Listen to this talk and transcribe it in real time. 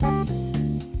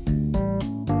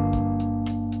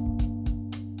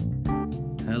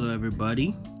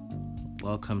everybody.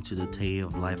 Welcome to the Tale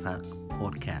of Life Hack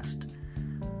podcast.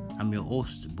 I'm your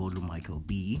host, Bolu Michael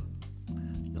B.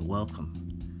 You're welcome.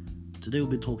 Today we'll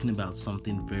be talking about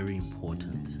something very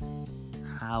important.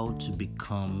 How to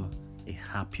become a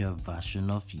happier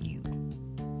version of you.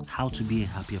 How to be a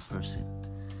happier person.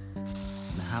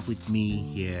 And I have with me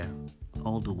here,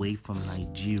 all the way from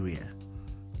Nigeria,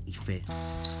 Ife.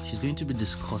 She's going to be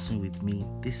discussing with me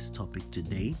this topic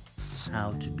today.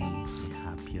 How to be a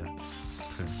happier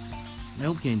person. I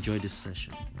hope you enjoy this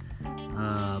session.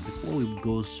 Before we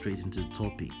go straight into the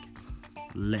topic,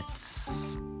 let's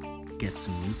get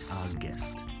to meet our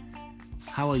guest.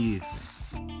 How are you,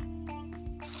 Ife?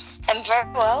 I'm very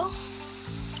well.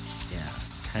 Yeah.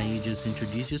 Can you just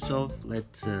introduce yourself?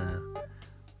 Let the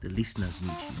listeners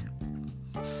meet you.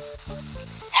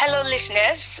 Hello,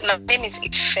 listeners. My name is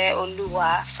Ife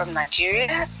Oluwa from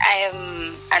Nigeria. I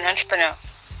am an entrepreneur.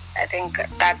 I think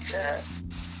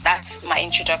that's my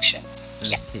introduction.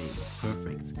 Okay,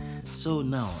 perfect. So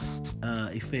now,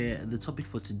 Ife, the topic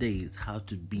for today is how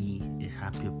to be a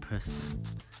happier person.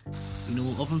 You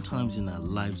know, oftentimes in our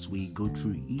lives we go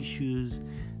through issues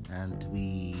and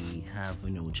we have,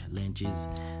 challenges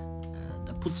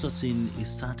that puts us in a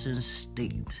certain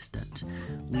state that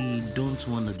we don't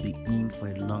want to be in for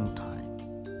a long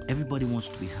time. Everybody wants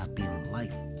to be happy in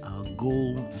life. Our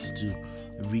goal is to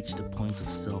reach the point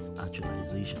of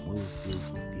self-actualization where we feel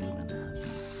fulfilled and happy.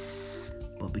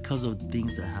 But because of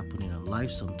things that happen in our life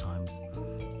sometimes,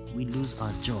 we lose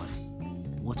our joy.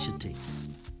 What's your take?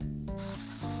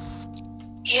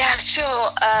 Yeah,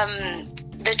 so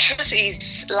the truth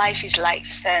is life,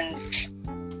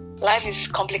 and life is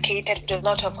complicated with a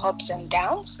lot of ups and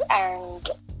downs, and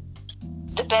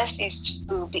the best is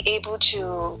to be able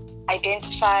to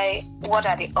identify what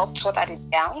are the ups, what are the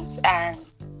downs, and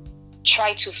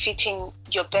try to fit in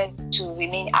your best to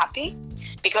remain happy,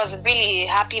 because really a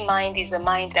happy mind is a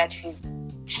mind that is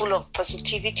full of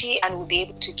positivity and will be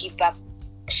able to give back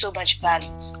so much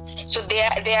values. So the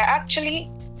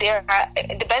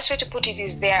best way to put it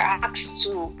is there are hacks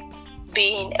to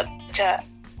being a better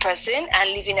person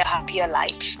and living a happier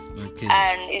life. Okay.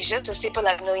 And it's just as simple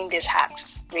as knowing these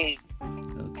hacks, really.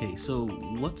 Okay, so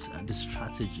what are the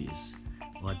strategies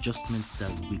or adjustments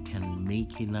that we can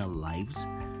make in our lives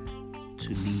to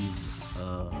live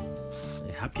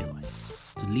a happier life,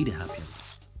 to lead a happier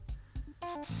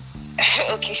life?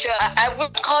 Okay, so I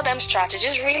would call them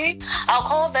strategies, really. I'll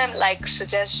call them like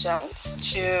suggestions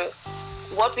to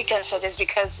what we can suggest,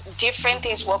 because different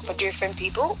things work for different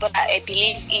people. But I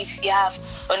believe if you have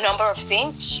a number of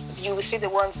things, you will see the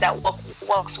ones that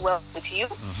works well with you,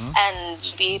 and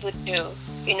you'll be able to,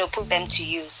 put them to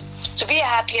use. To be a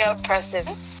happier person,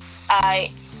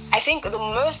 I think the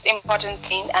most important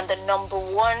thing and the number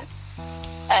one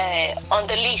on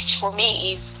the list for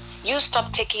me is you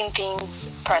stop taking things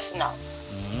personal.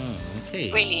 Okay.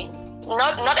 Really,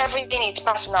 not everything is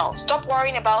personal. Stop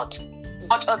worrying about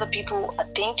what other people are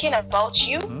thinking about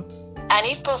you, and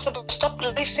if possible, stop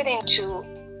listening to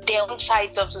their own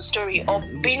sides of the story, or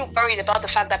being worried about the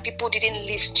fact that people didn't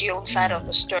listen to your own side of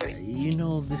the story.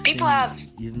 This people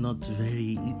is not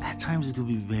very, at times it could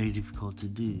be very difficult to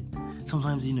do.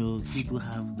 Sometimes, people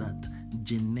have that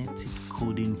genetic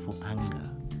coding for anger,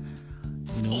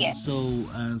 Yes. So,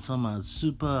 and some are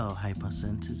super or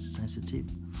hypersensitive.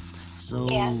 So,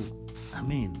 Yeah.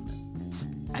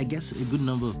 I guess a good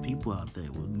number of people out there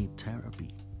will need therapy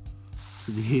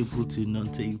to be able to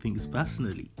not take things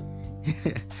personally.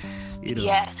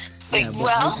 Yeah. But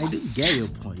Well, I do get your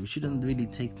point. We shouldn't really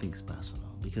take things personal,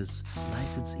 because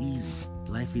life is easy.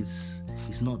 Life is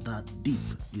not that deep.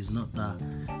 It's not that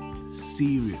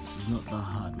serious. It's not that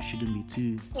hard. We shouldn't be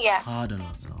too hard on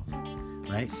ourselves,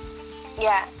 right?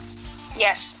 Yeah.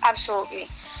 Yes, absolutely.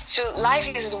 So life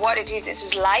is what it is. It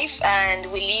is life,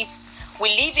 and we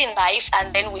live in life,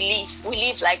 and then we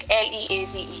live like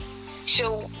LEAVE.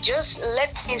 So just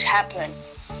let things happen,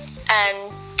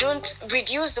 and don't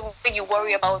reduce the way you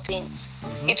worry about things.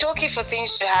 It's okay for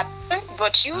things to happen,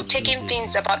 but you taking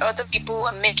things about other people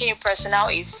and making it personal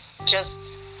it's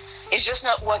just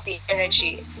not worth the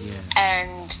energy. Yeah.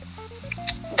 And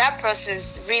that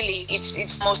process really it's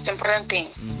the most important thing.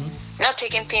 Not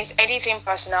taking anything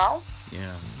personal.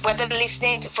 Yeah. Whether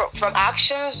listening from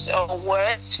actions or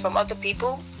words from other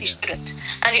people, you shouldn't.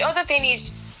 And the other thing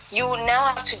is, you now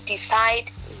have to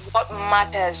decide what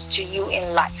matters to you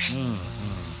in life.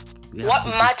 What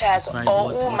matters or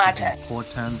who matters.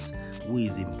 Who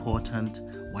is important,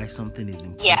 why something is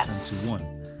important to one.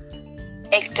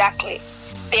 Exactly.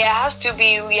 There has to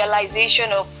be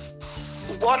realization of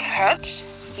what hurts,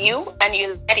 you, and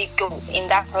you let it go in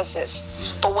that process.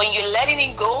 But when you're letting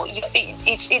it go,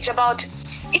 it's about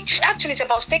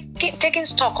taking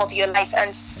stock of your life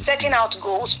and setting out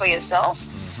goals for yourself,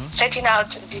 setting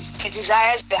out the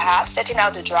desires you have, setting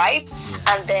out the drive,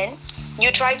 and then you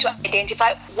try to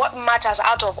identify what matters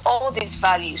out of all these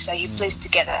values that you place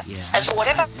together. And so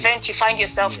whatever event you find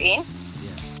yourself in,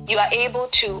 you are able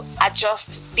to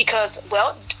adjust, because,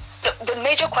 well, the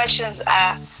major questions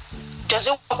are, does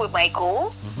it work with my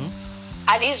goal?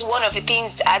 Are these one of the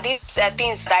things, are these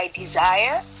things that I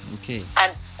desire? Okay.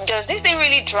 And does this thing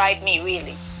really drive me,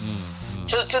 really?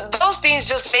 So those things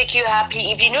just make you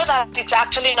happy. If you know that it's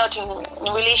actually not in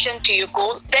relation to your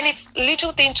goal, then it's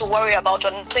little thing to worry about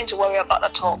or nothing to worry about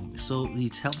at all. So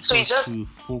it helps us to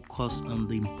focus on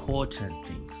the important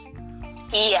things.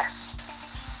 Yes.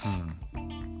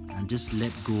 And just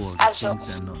let go of the things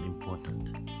that are not important.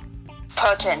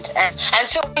 And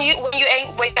so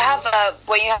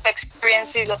when you have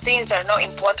experiences of things that are not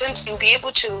important, you'll be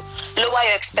able to lower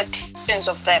your expectations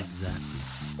of them. Exactly.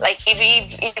 Like if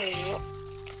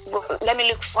let me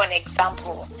look for an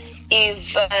example.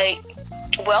 If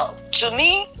to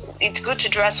me, it's good to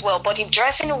dress well, but if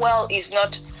dressing well is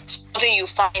not something you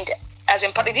find as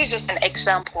important, this is just an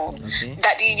example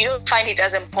that you don't find it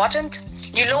as important,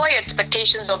 you lower your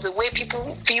expectations of the way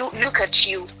people look at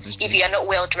you if you are not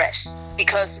well dressed,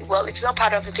 because, well, it's not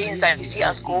part of the things that you see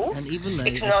as goals. And even like,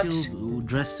 it's not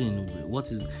dressing.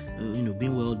 What is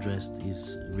being well dressed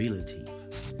is relative.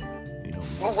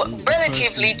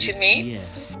 Relatively to me. Yeah,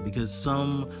 because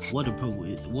someone will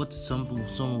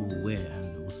wear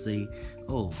and will say,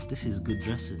 "Oh, this is good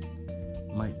dressing,"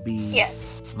 might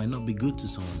not be good to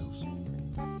someone else.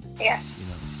 Yes.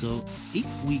 So if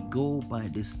we go by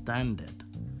the standard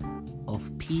of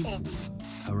people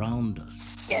around us,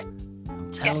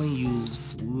 I'm telling you,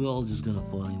 we're all just gonna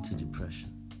fall into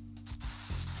depression.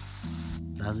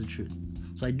 That's the truth.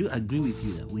 So I do agree with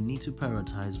you that we need to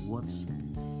prioritize what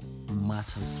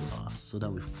matters to us so that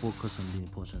we focus on the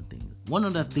important things. One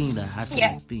other thing that I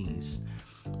actually think is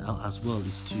as well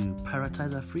is to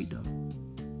prioritize our freedom.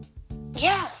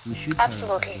 Yeah, we should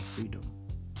absolutely prioritize our freedom.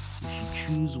 We should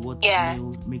choose what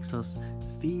makes us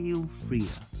feel freer.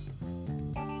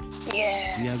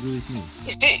 Yeah. Do you agree with me?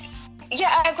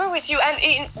 Yeah, I agree with you.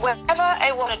 And whenever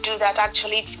I want to do that,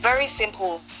 actually, it's very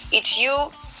simple. It's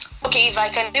you. Okay, if I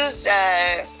can use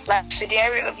like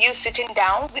scenario of you sitting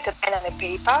down with a pen and a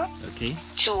paper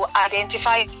to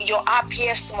identify your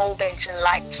happiest moments in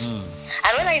life.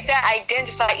 And when I say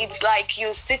identify, it's like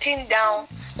you sitting down,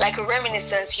 like a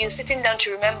reminiscence. You're sitting down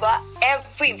to remember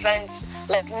every event,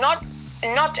 like not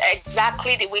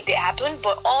exactly the way they happened,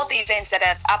 but all the events that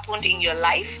have happened in your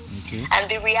life and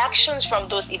the reactions from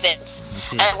those events.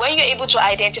 And when you're able to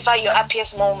identify your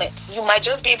happiest moments, you might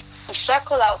just be able to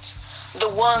circle out the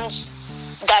ones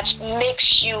that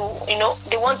makes you,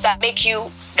 the ones that made you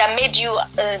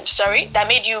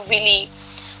really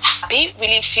happy,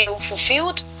 really feel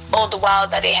fulfilled all the while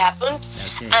that they happened.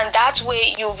 And that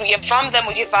way you reaffirm them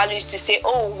with your values to say,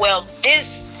 oh, well,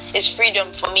 this is freedom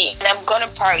for me and I'm going to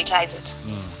prioritize it.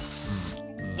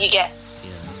 You get?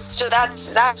 So that's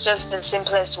just the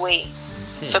simplest way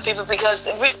for people, because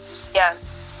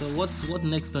So what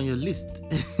next on your list?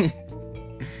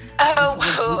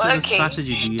 What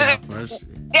strategy do you have for us?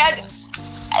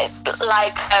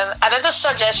 Another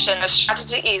suggestion, a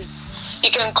strategy is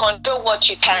you can control what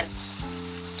you can.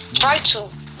 Try to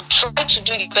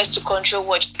do your best to control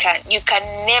what you can. You can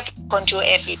never control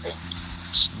everything.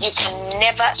 You can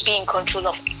never be in control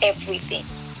of everything.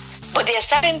 But there are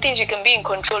certain things you can be in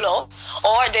control of,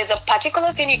 or there's a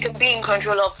particular thing you can be in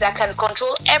control of that can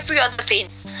control every other thing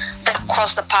that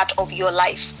cross the path of your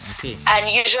life. And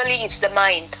usually it's the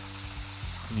mind.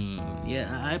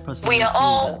 I personally feel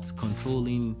that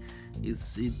controlling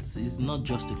it's not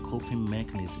just a coping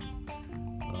mechanism.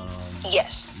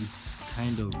 It's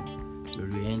kind of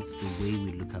orients the way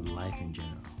we look at life in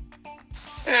general.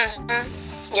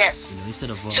 Yes. Instead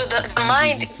of us the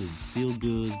mind to feel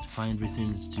good, find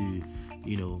reasons to,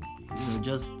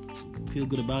 just feel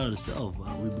good about ourselves,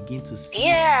 we begin to see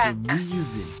the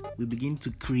reason. We begin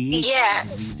to create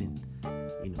the reason.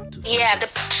 The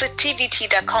positivity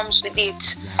that comes with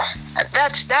it.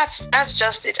 That's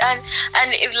just it. And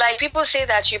if, like, people say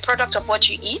that you're a product of what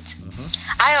you eat,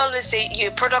 I always say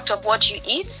you're a product of what you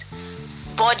eat,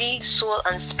 body, soul,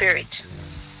 and spirit.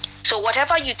 So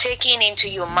whatever you take into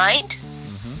your mind,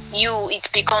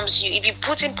 it becomes you. If you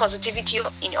put in positivity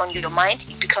on your mind,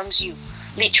 it becomes you,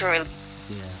 literally.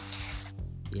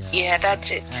 Yeah, that's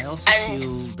it. I also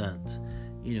feel that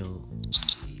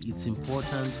it's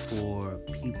important for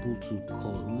people to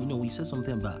call. We said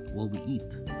something about what we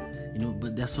eat.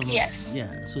 But there's some, Yes.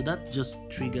 yeah. So that just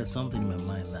triggered something in my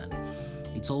mind that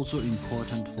it's also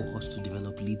important for us to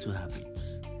develop little habits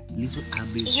Yeah.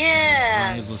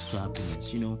 that drive us to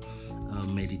happiness.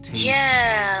 Meditation,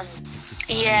 Yeah.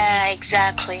 exercise, Yeah,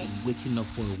 exactly. waking up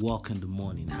for a walk in the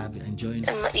morning, enjoying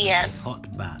Yeah. a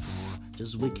hot bath, or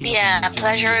just waking up Yeah, and enjoying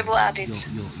pleasurable habits.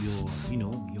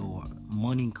 your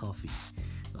morning coffee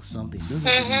or something.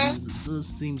 Those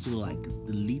seems like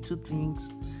the little things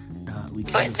that we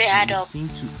But they add up. seem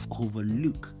to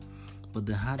overlook, but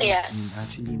they add Yeah. up in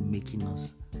actually making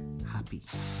us happy.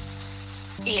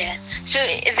 Yeah. So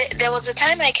there was a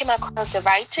time I came across a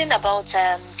writing about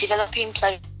developing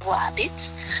pleasurable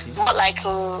habits, Okay.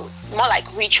 more like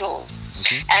rituals.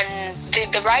 Okay. And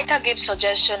the writer gives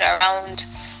suggestion around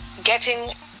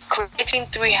creating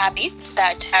 3 habits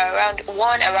that are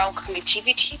around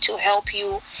creativity to help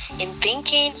you in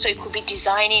thinking. So it could be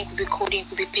designing, it could be coding, it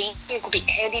could be painting, it could be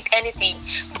anything.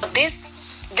 But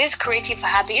this creative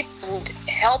habit would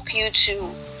help you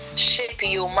to shape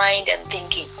your mind and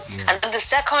thinking. Yeah. And then the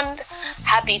second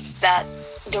habit that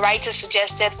the writer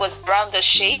suggested was around the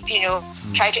shape.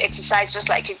 Try to exercise, just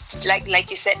like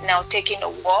you said now, taking a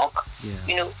walk.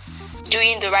 Yeah.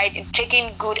 Doing the right,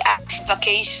 taking good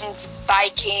vacations,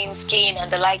 biking, skiing, and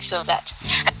the likes of that.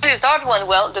 And the third one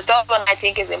I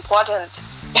think is important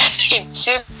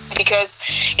too, because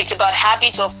it's about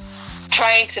habits of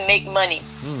trying to make money,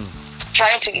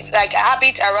 trying to like a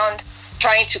habit around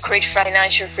trying to create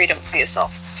financial freedom for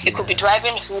yourself. It could be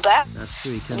driving Uber, That's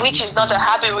true. which is not a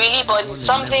habit really, but it's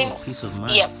something. Peace of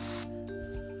mind. Yeah.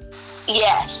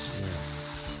 Yes. Yeah.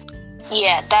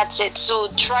 Yeah, that's it. So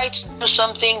try to do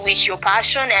something with your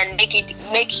passion and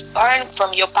earn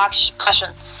from your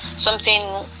passion, something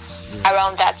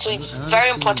around that. So it's Another very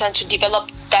thing- important to develop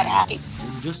that habit.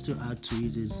 Just to add to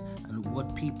it is, and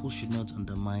what people should not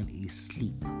undermine is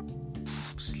sleep.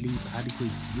 Sleep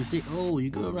adequate. They say, oh, you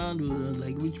go around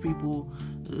like rich people,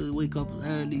 wake up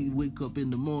early, wake up in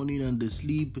the morning, and they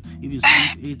sleep. If you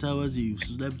sleep 8 hours, you've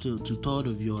slept to third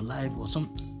of your life, or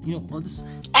some, all this.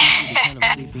 They kind of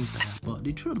say things like that. But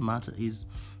the truth of the matter is,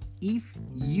 if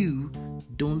you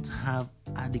don't have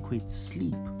adequate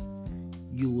sleep,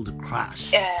 you will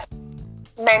crash.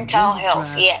 Mental When you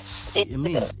health, crash, yes.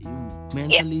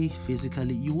 Mentally,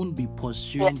 physically, you won't be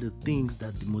pursuing the things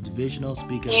that the motivational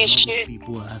speakers and all these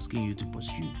people are asking you to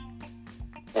pursue.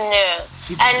 No.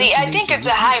 It's And just I think nature. it's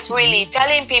a hype, really,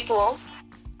 telling people.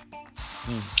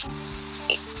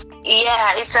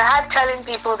 Yeah, it's a hype telling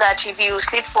people that if you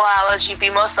sleep 4 hours, you'll be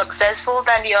more successful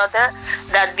than the other.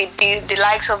 That the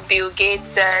likes of Bill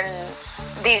Gates and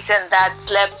this and that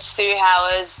slept 3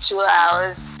 hours, 2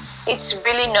 hours. It's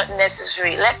really not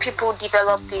necessary. Let people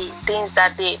develop the things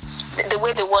that the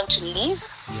way they want to live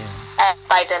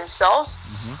by themselves.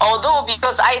 Although,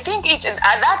 because I think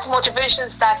that motivation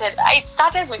started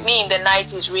with me in the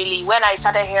 90s, really, when I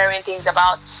started hearing things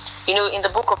about, in the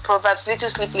book of Proverbs, little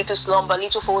sleep, little slumber,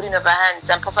 little folding of hands,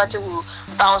 and poverty will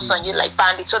bounce on you like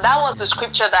bandits. So that was the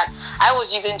scripture that I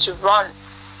was using to run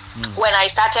when I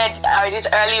started this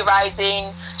early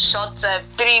rising, short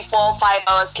 3, 4, 5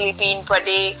 hours sleeping per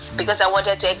day because I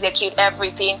wanted to execute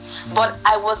everything. But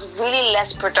I was really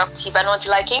less productive, and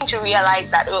until I came to realize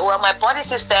that, well, my body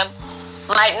system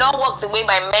might not work the way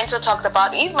my mentor talked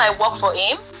about. It might work for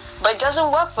him, but it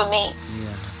doesn't work for me.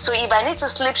 So if I need to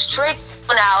sleep straight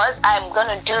 7 hours, I'm going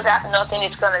to do that. Nothing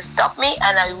is going to stop me,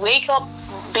 and I wake up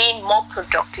being more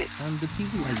productive. And the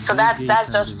people like So Bill that's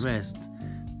Gates just and the rest,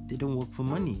 they don't work for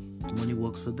money. Money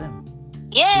works for them.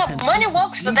 Yeah, They can money choose to works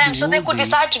for sleep them, the so they whole could day,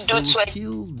 decide to do they will 20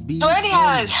 still be 20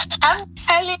 hours.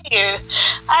 earning.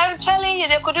 I'm telling you,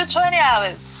 they could do 20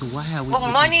 hours. So why are we But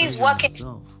putting money is pressure on working.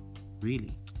 ourselves?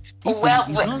 Really? Well,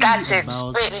 It's not that's really it,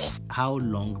 about really. how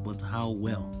long, but how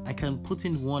well. I can put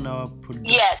in 1 hour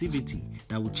productivity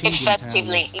that will change the entire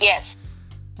Effectively, week. yes.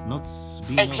 Not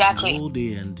being Exactly. up the whole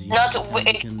day and Not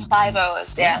you can- 5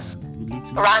 hours, yeah. with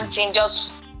little- Ranting, just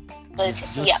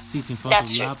sit in front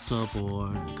that's of true. a laptop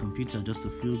or a computer just to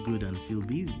feel good and feel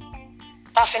busy.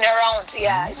 Puffing around,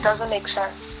 yeah, it doesn't make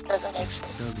sense. It doesn't make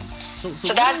sense. It doesn't. So So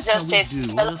what that's else can just we it.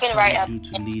 do? What else Developing can right we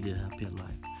do to lead a happier life?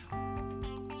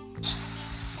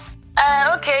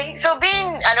 Okay, so being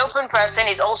an open person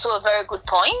is also a very good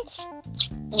point.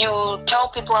 You tell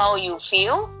people how you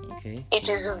feel. Okay. It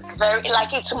is it's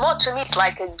more, to me, it's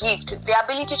like a gift. The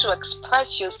ability to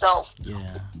express yourself Yeah.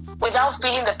 without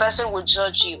feeling the person will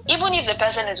judge you. Even if the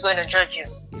person is going to judge you,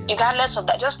 regardless of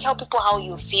that, just tell people how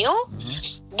you feel.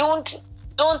 Don't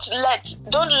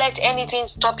let anything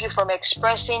stop you from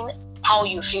expressing how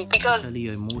you feel, because Especially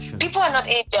your emotions. people are not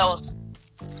angels,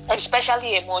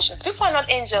 especially emotions. People are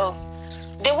not angels.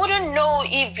 they wouldn't know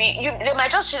if they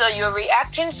might just see that you're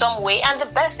reacting some way, and the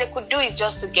best they could do is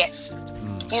just to guess.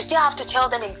 You still have to tell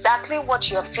them exactly what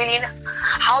you're feeling,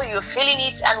 how you're feeling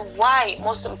it, and why,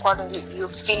 most importantly, you're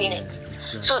feeling it.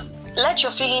 So let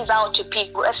your feelings out to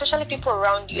people, especially people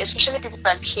around you, especially people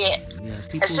that care,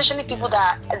 especially people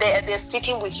that they're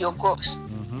sitting with your goals.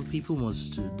 People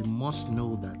must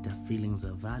know that their feelings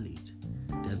are valid.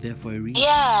 They're there for a reason.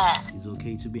 Yeah. It's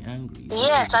okay to be angry.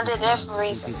 Yes, and they're there for a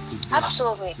reason.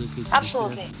 Absolutely.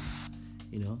 Absolutely.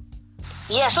 You know?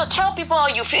 Yeah, so tell people how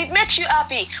you feel. It makes you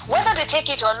happy. Whether they take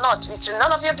it or not, it's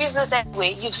none of your business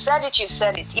anyway. You've said it,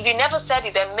 If you never said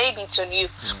it, then maybe it's on you.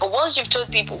 But once you've told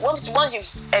people, once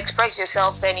you've expressed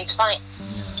yourself, then it's fine.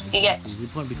 You get? It's the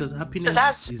point, because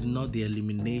happiness is not the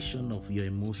elimination of your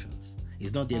emotions.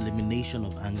 It's not the elimination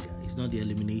of anger. It's not the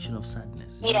elimination of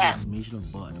sadness. It's not the elimination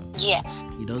of boredom. Yes.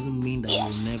 It doesn't mean that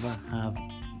you'll never have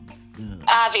it.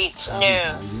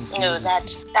 No,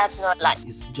 that's not like.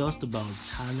 It's just about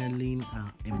channeling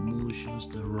our emotions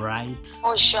the right.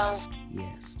 Emotions.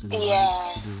 Yes.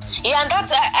 Yeah, and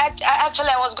that's actually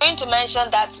I was going to mention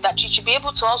that you should be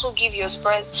able to also give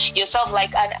yourself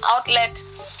like an outlet,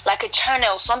 like a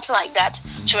channel, something like that,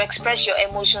 to express your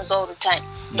emotions all the time.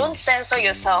 Don't censor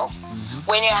yourself.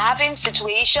 When you're having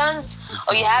situations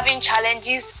or you're having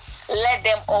challenges, let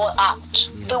them all out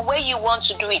the way you want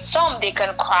to do it. Some, they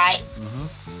can cry.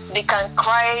 They can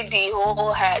cry the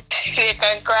whole head. They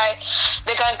can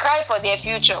cry for their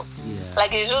future.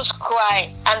 Like they just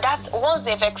cry, and that's once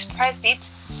they've expressed it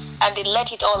and they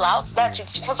let it all out, that's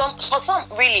it. For some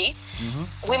really,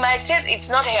 we might say it's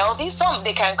not healthy. Some,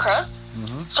 they can curse.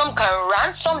 Some can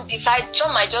rant. Some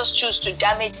might just choose to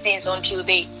damage things until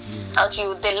they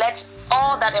let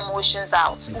all that emotions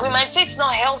out. We might say it's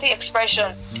not healthy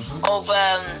expression of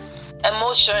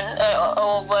emotion,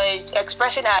 of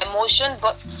expressing our emotion,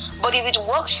 but if it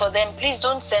works for them, please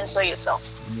don't censor yourself.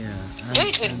 Do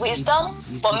it with wisdom,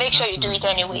 but make sure you do it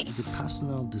anyway. It's a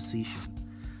personal decision.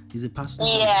 It's a personal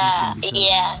decision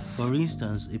because, for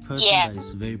instance, a person that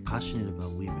is very passionate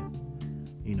about women,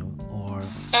 or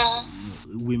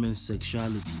women's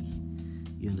sexuality,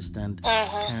 you understand,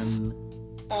 can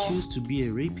choose to be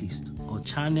a rapist or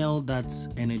channel that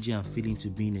energy and feeling to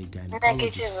being a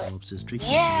gynecologist or obstetrician.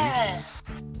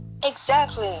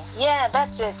 Exactly. Yeah,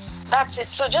 that's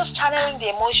it. So just channeling the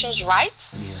emotions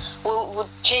right will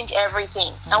change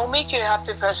everything and will make you a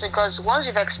happy person, because once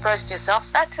you've expressed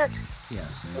yourself, that's it.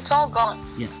 It's all gone.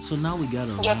 So now we got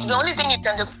the only thing you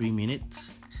can do 3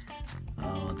 minutes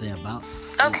thereabout.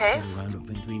 Okay. Round up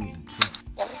in 3 minutes.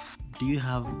 Do you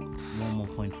have one more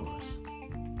point for us?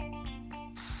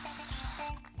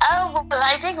 Well,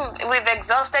 I think we've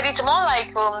exhausted. It's more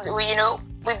like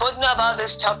we both know about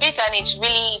this topic, and it's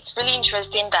really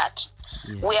interesting that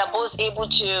we are both able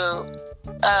to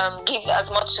give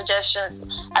as much suggestions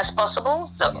as possible.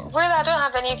 So really, I don't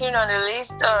have anything on the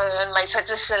list on my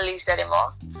suggestion list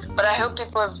anymore. But I hope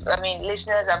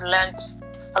listeners have learned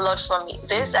a lot from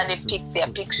this, and they pick their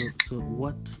picks. So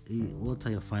what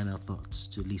are your final thoughts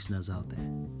to listeners out there?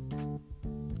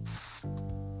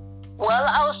 Well,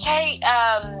 I would say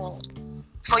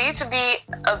for you to be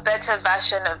a better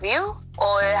version of you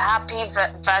or a happy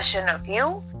version of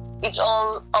you, it's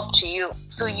all up to you.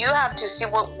 So you have to see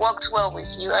what works well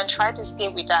with you and try to stay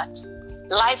with that.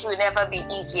 Life will never be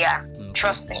easier.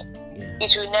 Trust me.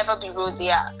 It will never be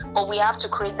rosier. But we have to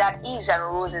create that ease and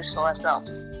roses for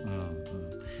ourselves.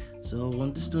 So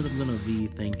on this note, I'm going to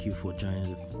thank you for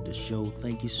joining the show.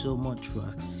 Thank you so much for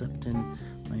accepting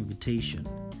my invitation.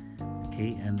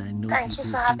 Okay, and I know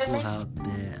people out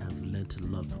there have learned a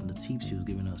lot from the tips you've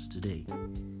given us today.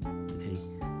 Okay,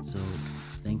 so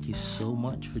thank you so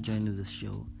much for joining the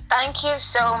show. Thank you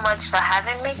so much for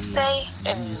having me today.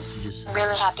 I'm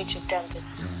really happy to have done it.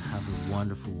 Have a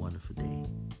wonderful, wonderful day.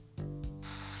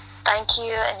 Thank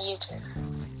you, and you too.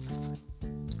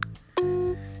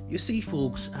 You see,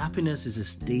 folks, happiness is a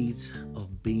state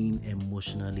of being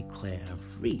emotionally clear and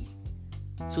free.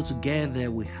 So to get there,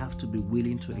 we have to be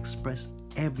willing to express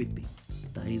everything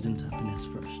that isn't happiness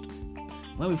first.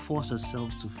 When we force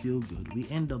ourselves to feel good, we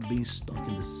end up being stuck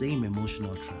in the same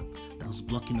emotional trap that was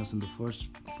blocking us in the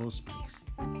first place.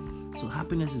 So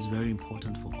happiness is very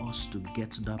important for us to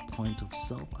get to that point of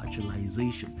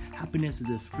self-actualization. Happiness is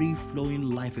a free-flowing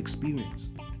life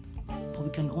experience. But we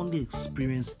can only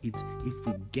experience it if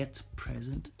we get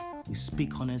present. We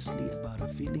speak honestly about our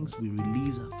feelings, we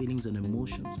release our feelings and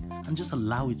emotions, and just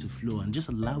allow it to flow and just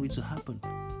allow it to happen.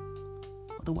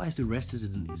 Otherwise, the rest is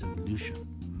an illusion.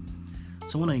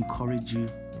 So I want to encourage you,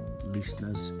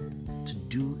 listeners, to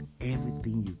do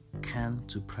everything you can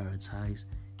to prioritize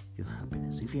your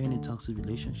happiness. If you're in a toxic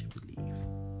relationship, leave.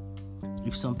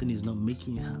 If something is not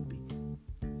making you happy,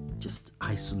 just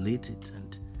isolate it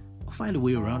and find a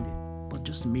way around it. But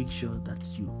just make sure that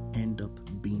you end up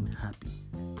being happy.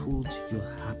 Put your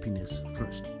happiness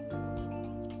first.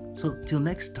 So till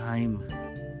next time,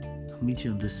 I'll meet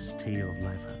you on this Stay of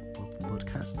Life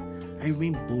podcast. I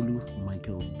remain Bolu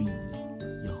Michael B,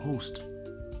 your host.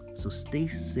 So stay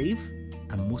safe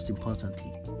and most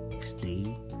importantly,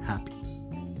 stay happy.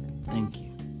 Thank you.